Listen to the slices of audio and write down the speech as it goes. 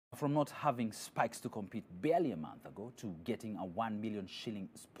From not having spikes to compete barely a month ago to getting a 1 million shilling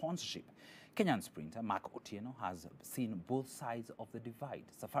sponsorship, Kenyan sprinter Mark Otieno has seen both sides of the divide.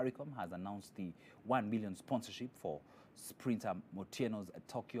 Safaricom has announced the 1 million sponsorship for sprinter Otieno's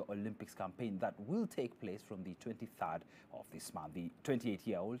Tokyo Olympics campaign that will take place from the 23rd of this month. The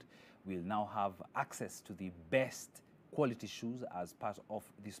 28-year-old will now have access to the best quality shoes as part of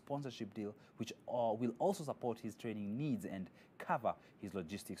the sponsorship deal, which will also support his training needs and cover his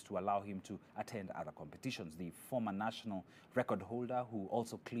logistics to allow him to attend other competitions. The former national record holder, who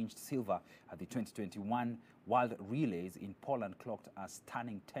also clinched silver at the 2021 World Relays in Poland, clocked a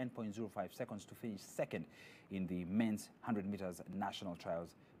stunning 10.05 seconds to finish second in the men's 100 meters national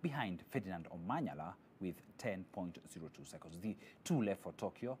trials, behind Ferdinand Omanyala with 10.02 seconds. The two left for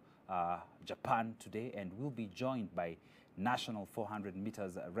Tokyo, Japan today, and will be joined by national 400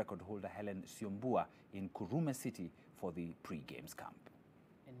 meters record holder Helen Siombua in Kurume City for the pre-games camp.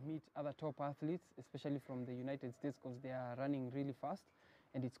 And meet other top athletes, especially from the United States, because they are running really fast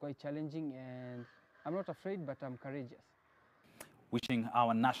and it's quite challenging, and I'm not afraid, but I'm courageous. Wishing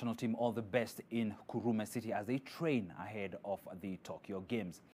our national team all the best in Kurume City as they train ahead of the Tokyo Games.